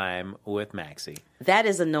lot of time with Maxie. That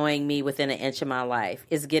is annoying me within an inch of my life.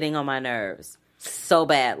 It's getting on my nerves so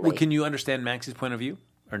badly. Well, can you understand Maxie's point of view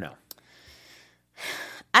or no?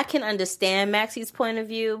 I can understand Maxie's point of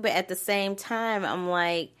view, but at the same time, I'm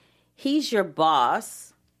like, he's your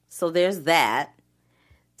boss, so there's that.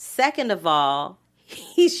 Second of all,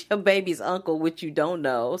 he's your baby's uncle, which you don't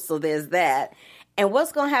know, so there's that. And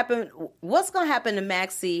what's going to happen? What's going to happen to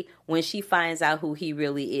Maxie when she finds out who he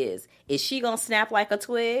really is? Is she going to snap like a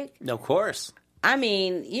twig? Of course.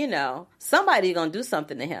 Somebody's going to do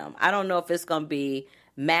something to him. I don't know if it's going to be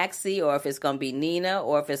Maxie or if it's going to be Nina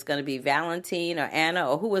or if it's going to be Valentine or Anna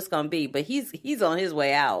or who it's going to be. But he's on his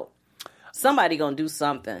way out. Somebody going to do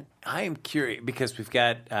something. I am curious because we've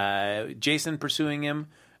got Jason pursuing him.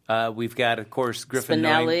 We've got, of course, Griffin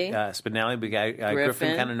Spinelli. We got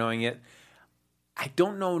Griffin kind of knowing it. I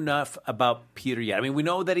don't know enough about Peter yet. We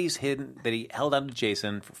know that he held on to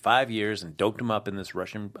Jason for 5 years and doped him up in this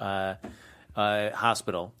Russian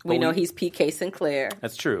hospital. We know he's P.K. Sinclair.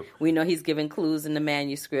 That's true. We know he's given clues in the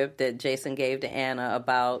manuscript that Jason gave to Anna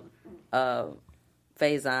about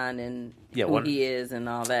Faison and who he is and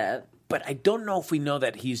all that. But I don't know if we know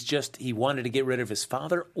that he wanted to get rid of his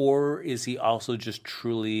father, or is he also just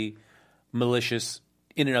truly malicious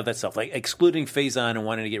in and of itself? Like, excluding Faison and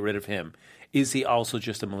wanting to get rid of him, is he also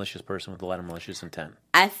just a malicious person with a lot of malicious intent?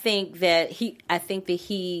 I think that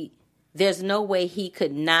there's no way he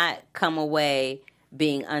could not come away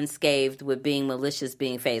being unscathed with being malicious,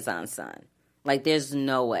 being Faison's son. Like, there's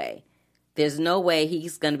no way. There's no way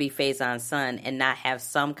he's going to be Faison's son and not have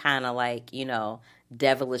some kind of, like,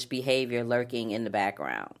 devilish behavior lurking in the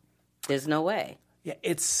background. There's no way. Yeah,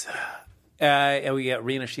 it's... we got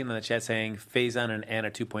Rena Sheen in the chat saying Faison and Anna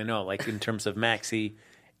 2.0, like in terms of Maxie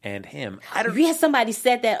and him. Yeah, somebody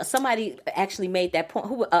said that. Somebody actually made that point.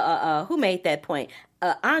 Who made that point?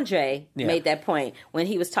 Andre made that point when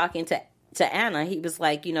he was talking to Anna. He was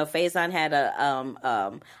like, Faison had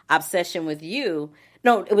a obsession with you.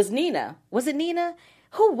 No, it was Nina. Was it Nina?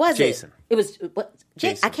 Who was Jason. It was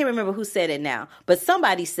Jason. I can't remember who said it now, but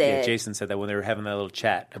somebody said. Yeah, Jason said that when they were having that little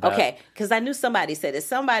chat about. Okay, because I knew somebody said it.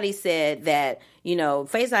 Somebody said that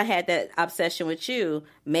Faison had that obsession with you.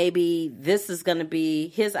 Maybe this is going to be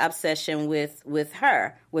his obsession with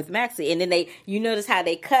her, with Maxie, and then you notice how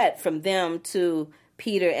they cut from them to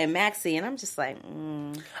Peter and Maxie, and I'm just like,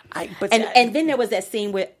 and then there was that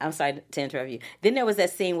scene where, I'm sorry to interrupt you. Then there was that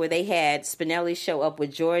scene where they had Spinelli show up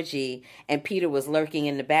with Georgie, and Peter was lurking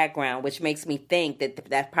in the background, which makes me think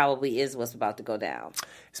that probably is what's about to go down.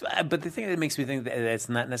 But the thing that makes me think that it's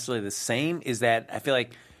not necessarily the same is that I feel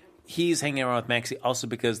like he's hanging around with Maxie also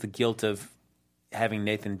because the guilt of having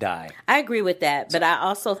Nathan die. I agree with that, but I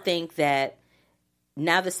also think that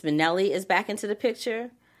now that Spinelli is back into the picture,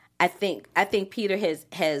 I think Peter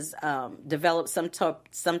has developed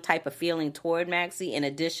some type of feeling toward Maxie in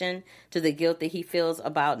addition to the guilt that he feels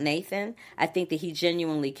about Nathan. I think that he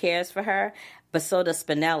genuinely cares for her, but so does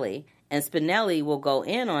Spinelli. And Spinelli will go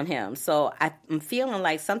in on him. So I'm feeling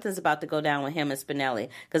like something's about to go down with him and Spinelli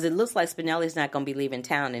because it looks like Spinelli's not going to be leaving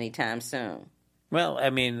town anytime soon. Well,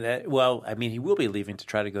 I mean, he will be leaving to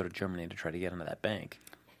try to go to Germany to try to get into that bank.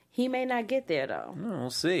 He may not get there, though.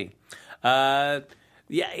 We'll see.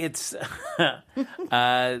 Yeah, it's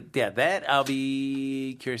that I'll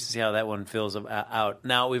be curious to see how that one fills out.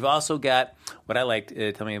 Now, we've also got what I liked.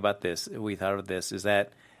 Tell me about this. We thought of this is that,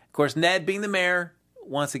 of course, Ned, being the mayor,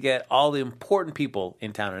 wants to get all the important people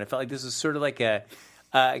in town, and I felt like this is sort of like a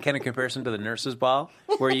kind of comparison to the nurses' ball,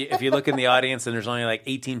 where if you look in the audience and there's only like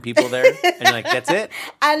 18 people there, and you're like, that's it?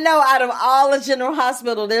 I know, out of all the General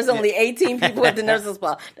Hospital, there's only 18 people at the nurses'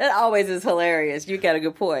 ball. That always is hilarious. You got a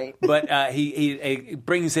good point. But he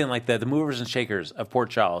brings in like the movers and shakers of Port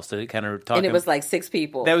Charles to kind of talk. And it was like 6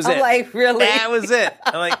 people. That was it. I'm like, really? That was it.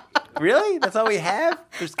 I'm like, really? That's all we have?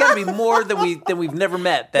 There's got to be more than we've never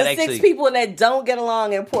met. That the actually 6 people that don't get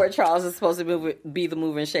along in Port Charles is supposed to be the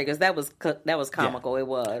mover and shakers. That was comical. Yeah. It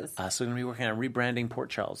was. So we're going to be working on rebranding Port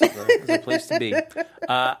Charles as a place to be.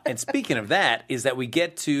 And speaking of that, is that we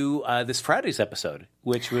get to this Friday's episode,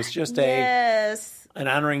 which was just an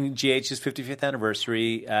honoring GH's 55th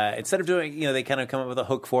anniversary. Instead of doing, they kind of come up with a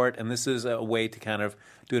hook for it, and this is a way to kind of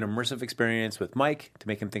do an immersive experience with Mike to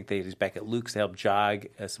make him think that he's back at Luke's to help jog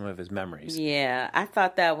some of his memories. Yeah, I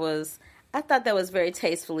thought that was very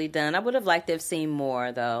tastefully done. I would have liked to have seen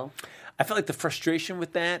more, though. I feel like the frustration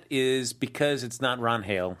with that is because it's not Ron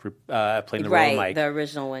Hale playing the role of Mike. The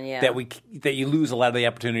original one, yeah. That you lose a lot of the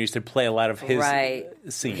opportunities to play a lot of his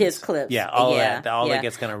scenes. His clips. Yeah, all that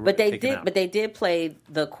gets kind of taken out. But they did play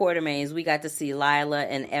the Quartermains. We got to see Lila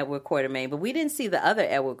and Edward Quartermain, but we didn't see the other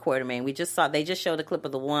Edward Quartermain. They just showed a clip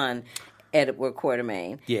of the one Edward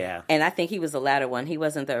Quartermain. Yeah. And I think he was the latter one. He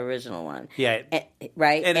wasn't the original one. Yeah.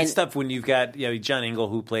 Right? And it's tough when you've got John Ingle,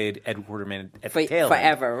 who played Edward Quartermain at the tail end.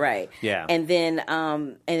 Forever, right. Yeah. And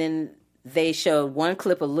then they showed one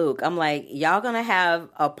clip of Luke. I'm like, y'all going to have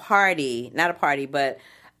a party, not a party, but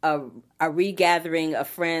a regathering of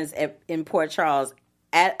friends in Port Charles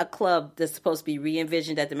at a club that's supposed to be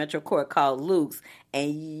re-envisioned at the Metro Court called Luke's,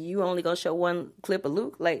 and you only gonna show one clip of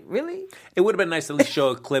Luke? Like, really? It would have been nice to at least show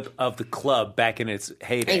a clip of the club back in its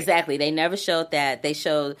heyday. Exactly. They never showed that. They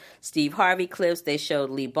showed Steve Harvey clips. They showed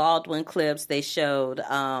Lee Baldwin clips. They showed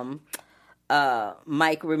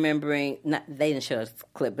Mike remembering. They didn't show a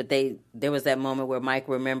clip, but there was that moment where Mike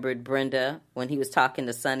remembered Brenda when he was talking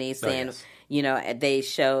to Sonny, saying, they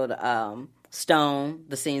showed Stone,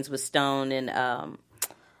 the scenes with Stone and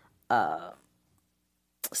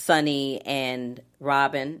Sonny and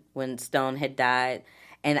Robin when Stone had died.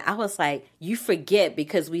 And I was like, you forget,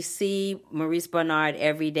 because we see Maurice Bernard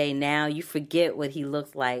every day now. You forget what he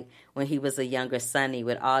looked like when he was a younger Sonny,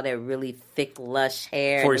 with all that really thick, lush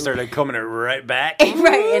hair. Before he started combing it right back.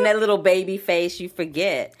 Right, and that little baby face. You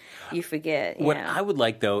forget. What I would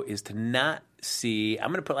like, though, is to not see...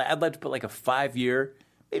 I'd like to put like a 5-year,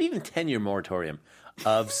 maybe even 10-year moratorium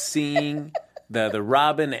of seeing the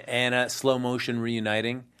Robin and Anna slow motion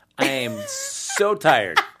reuniting. I am so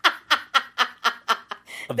tired.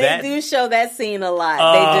 They do show that scene a lot.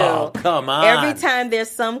 Oh, they do. Come on. Every time there's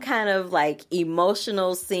some kind of like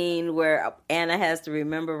emotional scene where Anna has to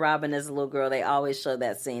remember Robin as a little girl, they always show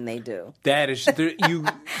that scene. They do. That is you.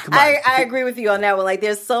 Come on. I agree with you on that one. Like,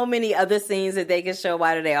 there's so many other scenes that they can show.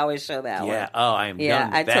 Why do they always show that one? Yeah. Oh, I am. Yeah,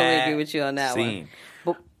 done with I totally that agree with you on that scene.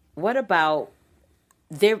 one. But what about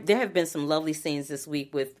there have been some lovely scenes this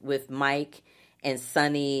week with Mike and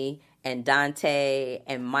Sonny and Dante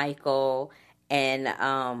and Michael.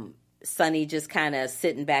 And Sonny just kind of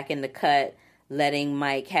sitting back in the cut, letting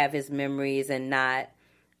Mike have his memories and not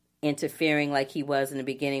interfering like he was in the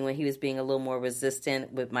beginning when he was being a little more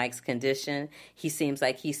resistant with Mike's condition. He seems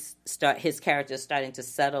like his character is starting to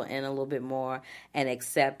settle in a little bit more and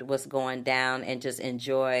accept what's going down and just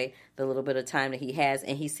enjoy the little bit of time that he has.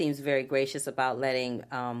 And he seems very gracious about letting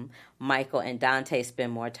Michael and Dante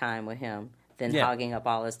spend more time with him than hogging up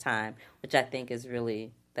all his time, which I think is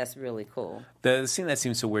really... That's really cool. The scene that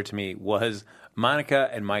seems so weird to me was Monica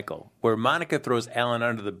and Michael, where Monica throws Alan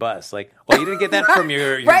under the bus. Like, well, you didn't get that from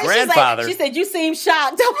your right? grandfather. She said, you seem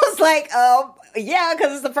shocked. I was like, yeah,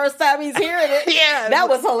 because it's the first time he's hearing it. Yeah. That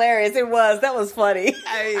was hilarious. It was. That was funny.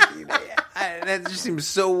 That just seems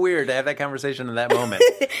so weird to have that conversation in that moment.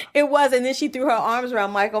 It was. And then she threw her arms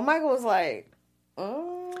around Michael. Michael was like, oh.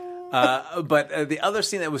 But the other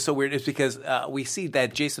scene that was so weird is because we see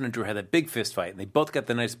that Jason and Drew had that big fist fight, and they both got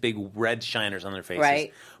the nice big red shiners on their faces.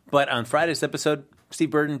 Right. But on Friday's episode,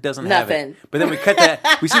 Steve Burton doesn't have it. But then we cut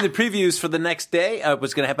that. We see the previews for the next day.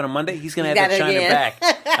 What's going to happen on Monday? He's going to have that shiner back.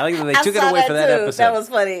 I like that they took it away for that episode. That was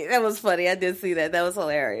funny. That was funny. I did see that. That was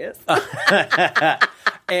hilarious.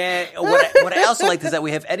 And what I also liked is that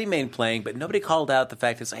we have Eddie Mayne playing, but nobody called out the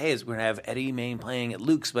fact that, hey, we're going to have Eddie Mayne playing at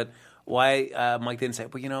Luke's, but why Mike didn't say,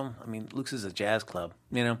 well, Luke's is a jazz club.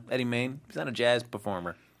 Eddie Mayne, he's not a jazz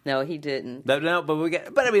performer. No, he didn't. But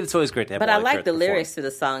it's always great to have. But I like the lyrics to the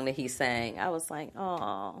song that he sang. I was like,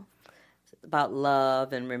 oh, it's about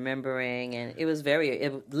love and remembering, and it was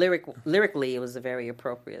lyrically, it was a very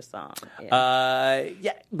appropriate song.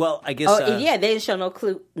 Yeah. Well, I guess. They didn't show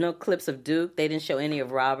no clips of Duke. They didn't show any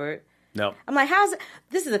of Robert. No. I'm like,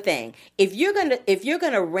 this is the thing. If you're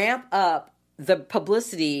gonna ramp up the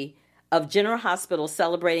publicity of General Hospital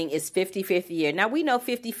celebrating its 55th year. Now, we know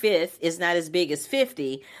 55th is not as big as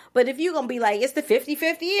 50, but if you're going to be like, it's the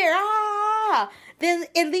 55th year, then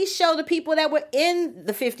at least show the people that were in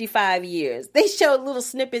the 55 years. They showed little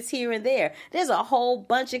snippets here and there. There's a whole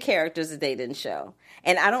bunch of characters that they didn't show.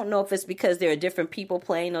 And I don't know if it's because there are different people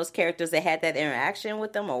playing those characters that had that interaction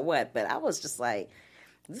with them or what, but I was just like,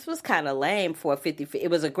 this was kind of lame for a 55th. It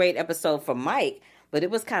was a great episode for Mike, but it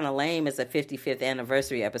was kind of lame as a 55th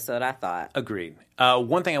anniversary episode, I thought. Agreed.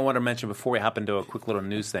 One thing I want to mention before we hop into a quick little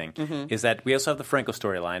news thing is that we also have the Franco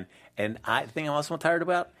storyline. And the thing I'm also tired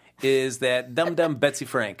about is that dumb Betsy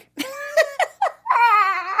Frank.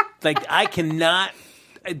 Like, I cannot...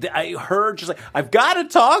 I heard just like, I've got to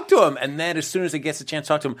talk to him. And then as soon as he gets a chance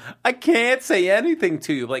to talk to him, I can't say anything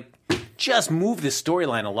to you. Like, just move this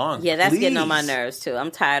storyline along. Yeah, that's please. getting on my nerves, too.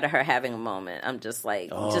 I'm tired of her having a moment. I'm just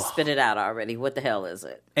like, just spit it out already. What the hell is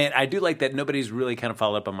it? And I do like that nobody's really kind of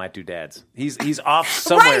followed up on My Two Dads. He's off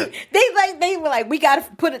somewhere. Right. They were like, we got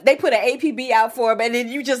to put an APB out for him, and then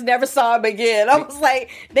you just never saw him again. I was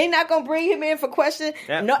like, they not going to bring him in for question?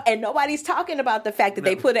 Yeah. No, and nobody's talking about the fact that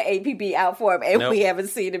they put an APB out for him, and we haven't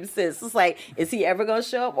seen him since. It's like, is he ever going to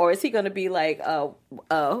show up, or is he going to be like,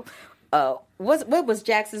 what was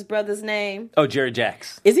Jax's brother's name? Oh, Jerry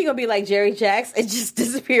Jax. Is he going to be like Jerry Jax and just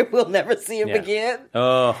disappear? We'll never see him again?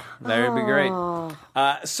 Oh, that would be great.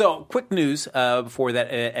 So, quick news before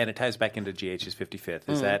that, and it ties back into GH's 55th,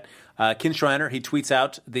 is that Ken Schreiner, he tweets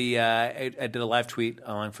out I did a live tweet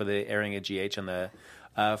on for the airing of GH on the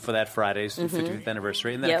for that Friday's 55th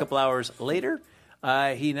anniversary. And then a couple hours later,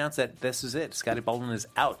 he announced that this is it. Scotty Baldwin is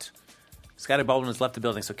out. Scotty Baldwin has left the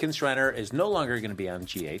building. So Ken Schreiner is no longer going to be on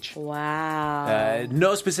GH. Wow.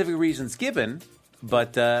 No specific reasons given,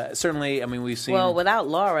 but certainly, I mean, we've seen... Well, without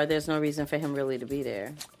Laura, there's no reason for him really to be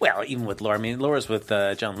there. Well, even with Laura. I mean, Laura's with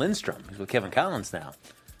John Lindstrom. He's with Kevin Collins now.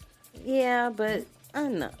 Yeah, but I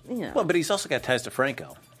don't know. Well, but he's also got ties to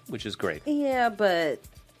Franco, which is great. Yeah, but...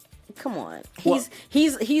 come on.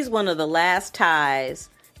 He's one of the last ties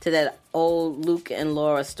to that old Luke and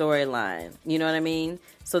Laura storyline. You know what I mean?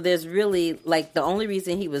 So there's really, like, the only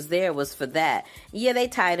reason he was there was for that. Yeah, they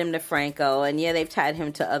tied him to Franco, and yeah, they've tied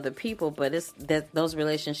him to other people, but those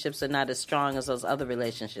relationships are not as strong as those other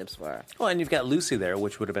relationships were. Well, and you've got Lucy there,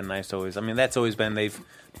 which would have been nice to always. I mean, that's always been, they've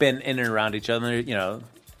been in and around each other, you know.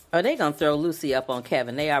 Are they going to throw Lucy up on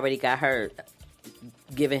Kevin? They already got her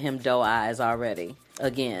giving him doe eyes already,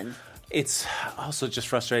 again. It's also just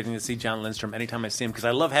frustrating to see John Lindstrom anytime I see him, because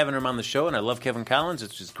I love having him on the show, and I love Kevin Collins,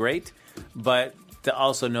 which is great, but to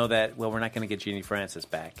also know that, well, we're not going to get Jeannie Francis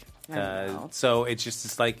back. So it's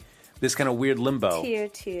just like this kind of weird limbo.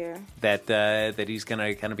 Tear. That he's going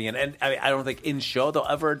to kind of be in. And I don't think in show they'll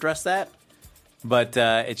ever address that, but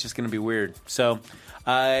it's just going to be weird. So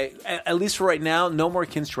at least for right now, no more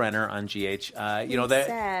Kinstrenner on GH.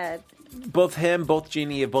 Sad. Both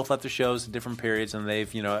Jeannie have both left the shows at different periods, and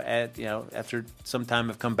they've, after some time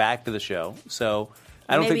have come back to the show. So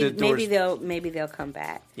I don't think the doors... Maybe they'll come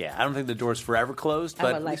back. Yeah, I don't think the door's forever closed. But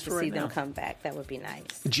I would like to see them come back. That would be nice.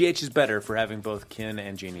 GH is better for having both Kin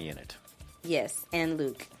and Jeannie in it. Yes, and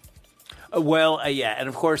Luke. Yeah, and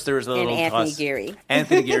of course there was a little Anthony Geary.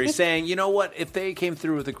 Anthony Geary saying, you know what, if they came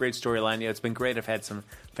through with a great storyline, it's been great. I've had some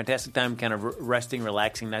fantastic time kind of resting,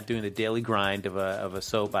 relaxing, not doing the daily grind of a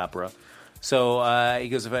soap opera. So he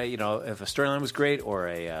goes, if a storyline was great or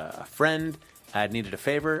a friend needed a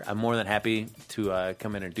favor, I'm more than happy to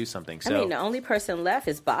come in and do something. So, I mean, the only person left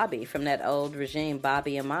is Bobby from that old regime,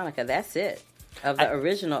 Bobby and Monica. That's it. Of the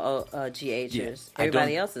original GHers. Yeah,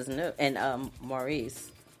 everybody else is new. And Maurice.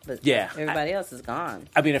 But everybody else is gone.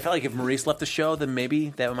 I mean, I felt like if Maurice left the show, then maybe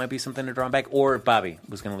that might be something to draw him back. Or if Bobby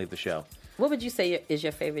was going to leave the show. What would you say is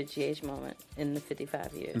your favorite GH moment in the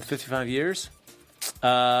 55 years? In the 55 years?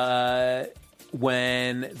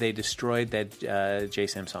 When they destroyed that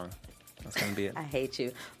J-Sam song. That's going to be it. I hate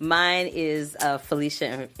you. Mine is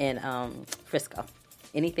Felicia and Frisco.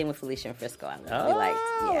 Anything with Felicia and Frisco, I really liked.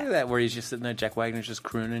 Yeah. Look at that, where he's just sitting there, Jack Wagner's just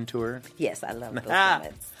crooning to her. Yes, I love those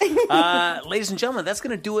moments. Ladies and gentlemen, that's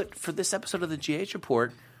going to do it for this episode of the GH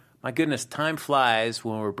Report. My goodness, time flies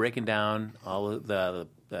when we're breaking down all of the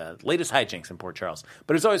latest hijinks in Port Charles.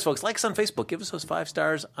 But as always, folks, like us on Facebook. Give us those 5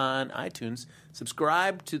 stars on iTunes.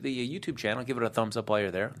 Subscribe to the YouTube channel. Give it a thumbs up while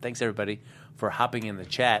you're there. Thanks, everybody, for hopping in the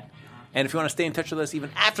chat. And if you want to stay in touch with us even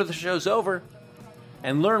after the show's over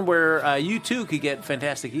and learn where you, too, could get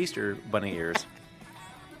fantastic Easter bunny ears,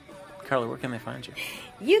 Carla, where can they find you?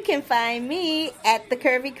 You can find me at The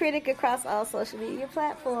Curvy Critic across all social media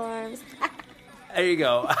platforms. There you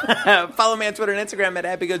go. Follow me on Twitter and Instagram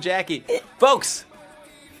at HappyGoJackie. Folks,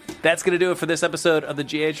 that's going to do it for this episode of the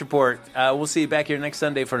GH Report. We'll see you back here next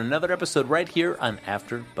Sunday for another episode right here on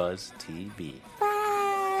AfterBuzz TV.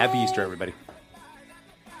 Bye. Happy Easter, everybody.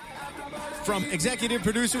 From executive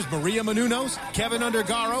producers Maria Menounos, Kevin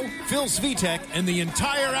Undergaro, Phil Svitek, and the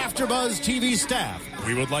entire AfterBuzz TV staff,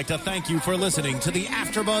 we would like to thank you for listening to the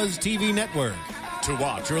AfterBuzz TV network. To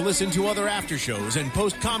watch or listen to other after shows and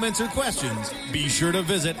post comments or questions, be sure to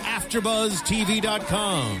visit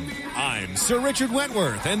AfterBuzzTV.com. I'm Sir Richard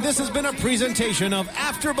Wentworth, and this has been a presentation of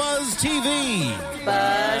AfterBuzz TV.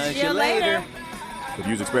 Buzz you later. The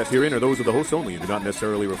views expressed herein are those of the hosts only and do not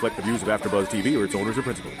necessarily reflect the views of AfterBuzz TV or its owners or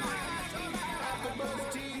principals.